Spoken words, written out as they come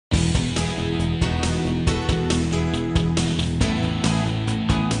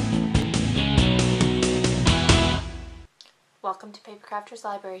Welcome to Paper Crafters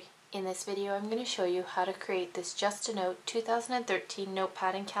Library. In this video I'm going to show you how to create this Just a Note 2013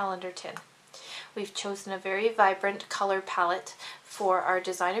 notepad and calendar tin. We've chosen a very vibrant color palette for our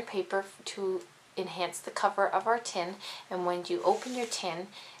designer paper to enhance the cover of our tin, and when you open your tin,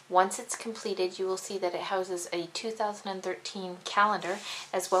 once it's completed, you will see that it houses a 2013 calendar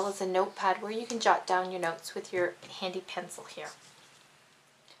as well as a notepad where you can jot down your notes with your handy pencil here.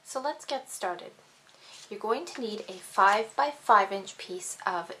 So let's get started. You're going to need a 5 by 5 inch piece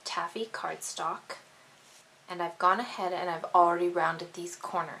of taffy cardstock, and I've gone ahead and I've already rounded these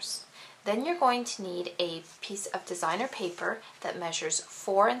corners. Then you're going to need a piece of designer paper that measures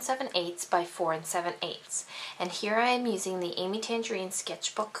 4 7/8 by 4 7/8. And here I am using the Amy Tangerine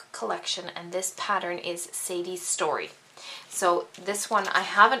Sketchbook Collection, and this pattern is Sadie's Story. So this one I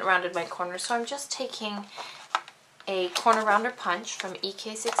haven't rounded my corners, so I'm just taking a corner rounder punch from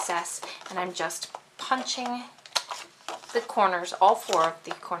EK Success, and I'm just punching the corners, all 4 of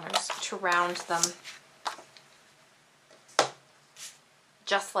the corners, to round them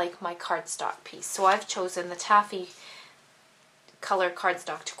just like my cardstock piece. So I've chosen the taffy color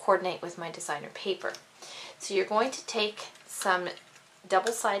cardstock to coordinate with my designer paper. So you're going to take some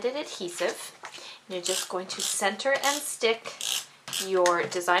double-sided adhesive, and you're just going to center and stick your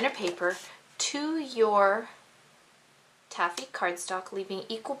designer paper to your taffy cardstock, leaving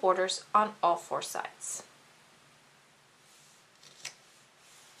equal borders on all 4 sides.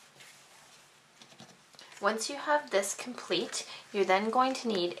 Once you have this complete, you're then going to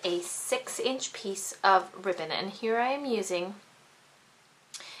need a 6-inch piece of ribbon, and here I am using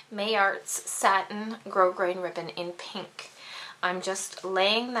May Arts Satin Grosgrain ribbon in pink. I'm just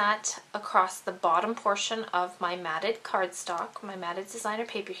laying that across the bottom portion of my matted cardstock, my matted designer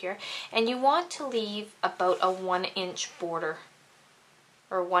paper here, and you want to leave about a 1-inch border,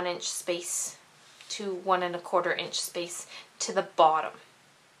 or 1-inch space to 1 1/4 inch space to the bottom.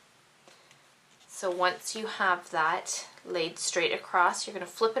 So once you have that laid straight across, you're going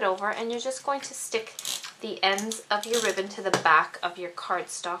to flip it over, and you're just going to stick the ends of your ribbon to the back of your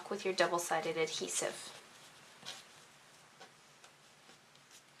cardstock with your double-sided adhesive.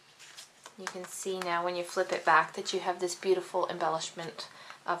 You can see now when you flip it back that you have this beautiful embellishment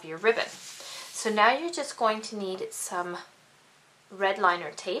of your ribbon. So now you're just going to need some red liner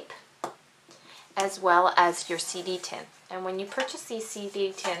tape as well as your CD tin. And when you purchase these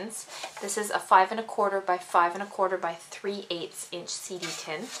CD tins, this is a 5 1/4 by 5 1/4 by 3/8 inch CD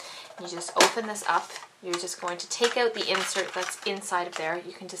tin. You just open this up. You're just going to take out the insert that's inside of there.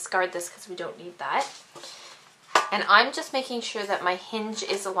 You can discard this because we don't need that. And I'm just making sure that my hinge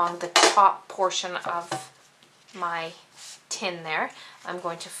is along the top portion of my tin there. I'm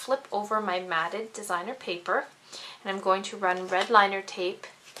going to flip over my matted designer paper, and I'm going to run red liner tape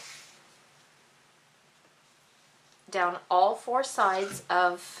down all 4 sides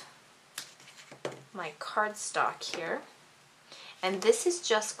of my cardstock here. And this is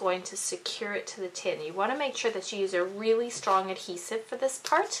just going to secure it to the tin. You want to make sure that you use a really strong adhesive for this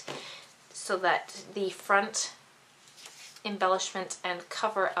part so that the front embellishment and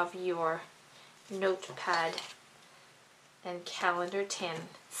cover of your notepad and calendar tin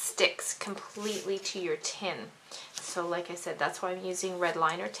sticks completely to your tin. So like I said, that's why I'm using red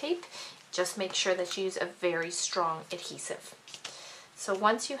liner tape. Just make sure that you use a very strong adhesive. So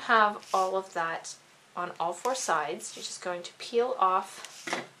once you have all of that on all 4 sides, you're just going to peel off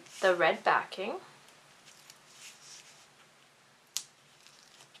the red backing.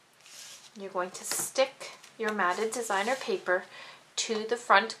 You're going to stick your matted designer paper to the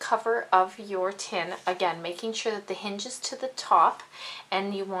front cover of your tin, again making sure that the hinge is to the top,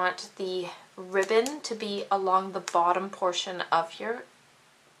 and you want the ribbon to be along the bottom portion of your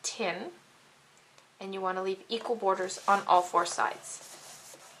tin, and you want to leave equal borders on all 4 sides.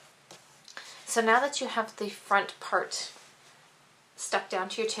 So now that you have the front part stuck down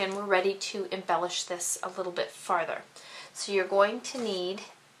to your tin, we're ready to embellish this a little bit farther. So you're going to need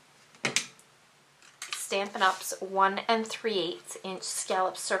Stampin' Up's 1 3/8 inch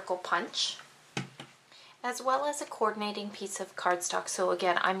scallop circle punch, as well as a coordinating piece of cardstock. So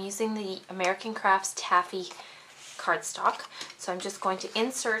again, I'm using the American Crafts Taffy cardstock. So I'm just going to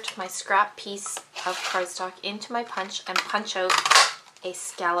insert my scrap piece of cardstock into my punch and punch out a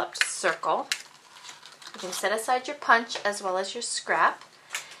scalloped circle. You can set aside your punch as well as your scrap.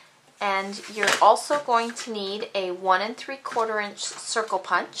 And you're also going to need a 1 3/4 inch circle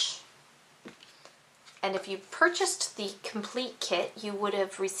punch. And if you purchased the complete kit, you would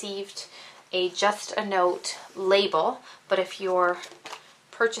have received a Just a Note label. But if you're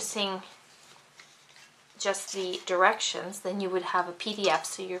purchasing just the directions, then you would have a PDF,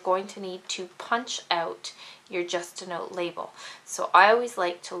 so you're going to need to punch out your Just a Note label. So I always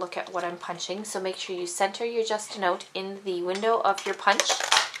like to look at what I'm punching, so make sure you center your Just a Note in the window of your punch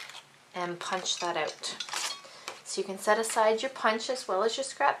and punch that out. So you can set aside your punch as well as your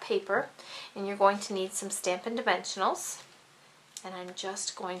scrap paper, and you're going to need some Stampin' Dimensionals. And I'm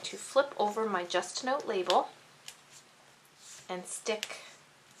just going to flip over my Just a Note label and stick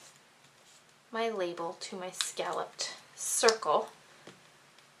my label to my scalloped circle.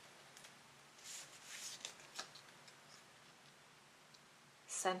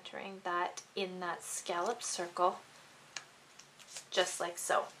 Centering that in that scalloped circle, just like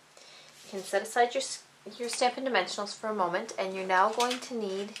so. You can set aside your Stampin' Dimensionals for a moment, and you're now going to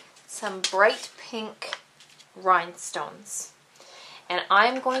need some bright pink rhinestones. And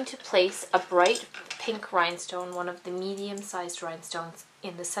I'm going to place a bright pink rhinestone, one of the medium-sized rhinestones,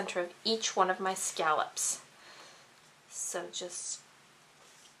 in the center of each one of my scallops. So just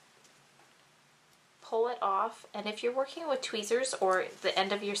pull it off, and if you're working with tweezers or the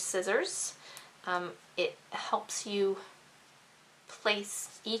end of your scissors, it helps you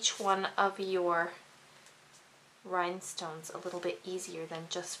place each one of your rhinestones a little bit easier than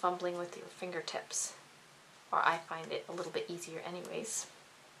just fumbling with your fingertips, or I find it a little bit easier anyways.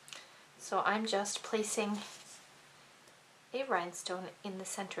 So I'm just placing a rhinestone in the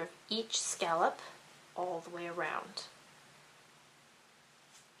center of each scallop all the way around.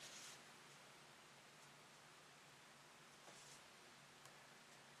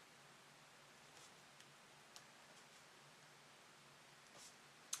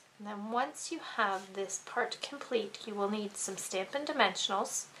 And then once you have this part complete, you will need some Stampin'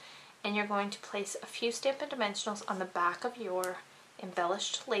 Dimensionals, and you're going to place a few Stampin' Dimensionals on the back of your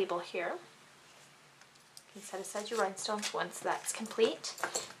embellished label here. You can set aside your rhinestones once that's complete.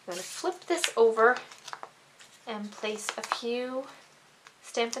 You're going to flip this over and place a few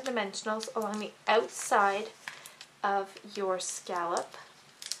Stampin' Dimensionals along the outside of your scallop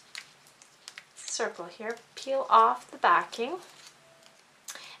circle here. Peel off the backing.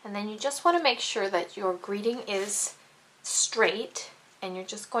 And then you just want to make sure that your greeting is straight, and you're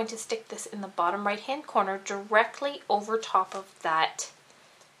just going to stick this in the bottom right hand corner directly over top of that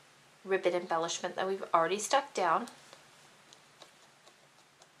ribbon embellishment that we've already stuck down.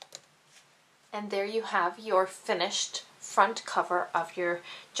 And there you have your finished front cover of your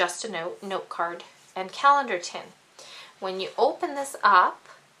Just a Note note card and calendar tin. When you open this up,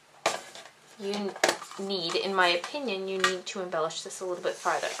 you need, in my opinion, you need to embellish this a little bit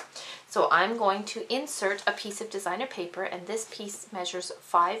farther. So I'm going to insert a piece of designer paper, and this piece measures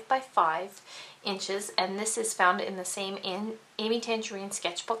 5 by 5 inches, and this is found in the same Amy Tangerine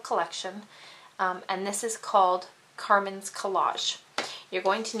sketchbook collection, and this is called Carmen's Collage. You're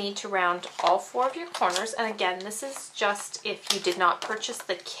going to need to round all 4 of your corners, and again, this is just if you did not purchase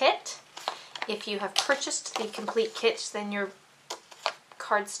the kit. If you have purchased the complete kit, then your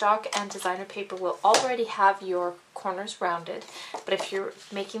cardstock and designer paper will already have your corners rounded, but if you're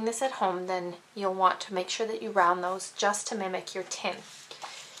making this at home, then you'll want to make sure that you round those just to mimic your tin.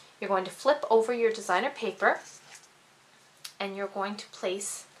 You're going to flip over your designer paper, and you're going to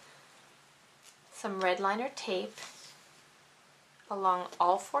place some red liner tape along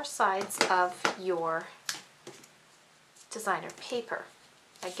all 4 sides of your designer paper.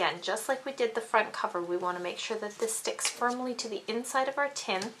 Again, just like we did the front cover, we want to make sure that this sticks firmly to the inside of our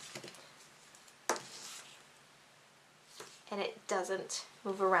tin and it doesn't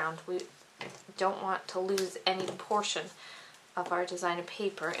move around. We don't want to lose any portion of our designer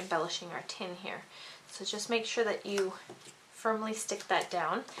paper embellishing our tin here. So just make sure that you firmly stick that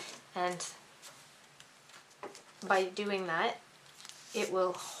down, and by doing that, it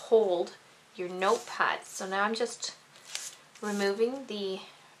will hold your notepad. So now I'm just removing the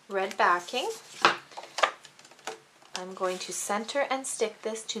red backing. I'm going to center and stick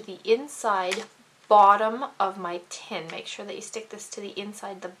this to the inside bottom of my tin. Make sure that you stick this to the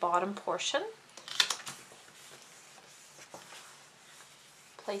inside, the bottom portion.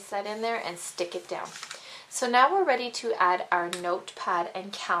 Place that in there and stick it down. So now we're ready to add our notepad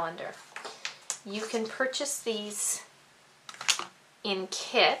and calendar. You can purchase these in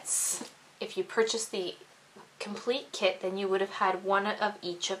kits. If you purchase the complete kit, then you would have had one of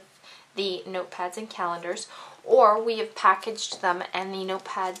each of the notepads and calendars, or we have packaged them and the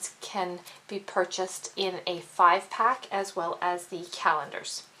notepads can be purchased in a 5-pack as well as the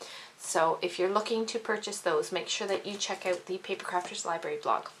calendars. So if you're looking to purchase those, make sure that you check out the Paper Crafters Library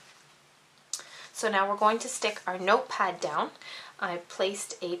blog. So now we're going to stick our notepad down. I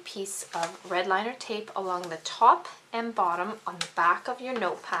placed a piece of red liner tape along the top and bottom on the back of your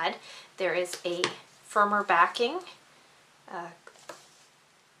notepad. There is a firmer backing,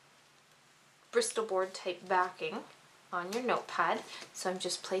 Bristol board type backing on your notepad. So I'm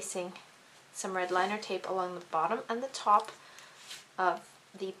just placing some red liner tape along the bottom and the top of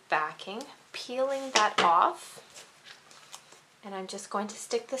the backing, peeling that off, and I'm just going to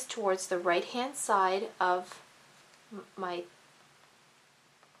stick this towards the right hand side of my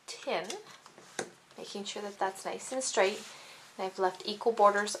tin, making sure that that's nice and straight. And I've left equal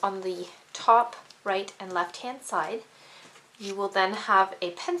borders on the top, right, and left hand side. You will then have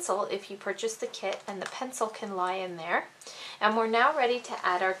a pencil if you purchase the kit, and the pencil can lie in there. And we're now ready to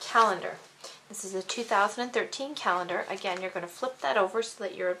add our calendar. This is a 2013 calendar. Again, you're going to flip that over so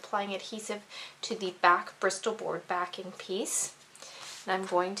that you're applying adhesive to the back Bristol board backing piece. And I'm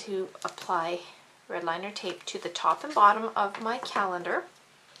going to apply red liner tape to the top and bottom of my calendar.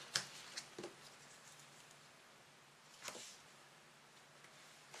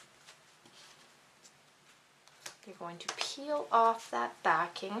 You're going to peel off that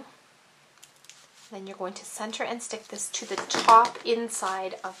backing. Then you're going to center and stick this to the top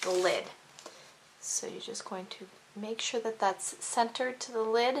inside of the lid. So you're just going to make sure that that's centered to the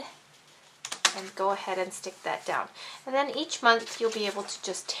lid and go ahead and stick that down. And then each month you'll be able to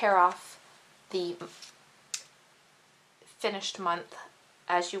just tear off the finished month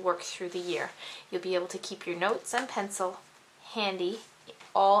as you work through the year. You'll be able to keep your notes and pencil handy,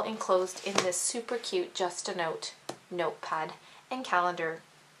 all enclosed in this super cute Just a Note notepad and calendar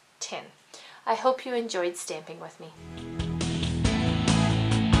tin. I hope you enjoyed stamping with me.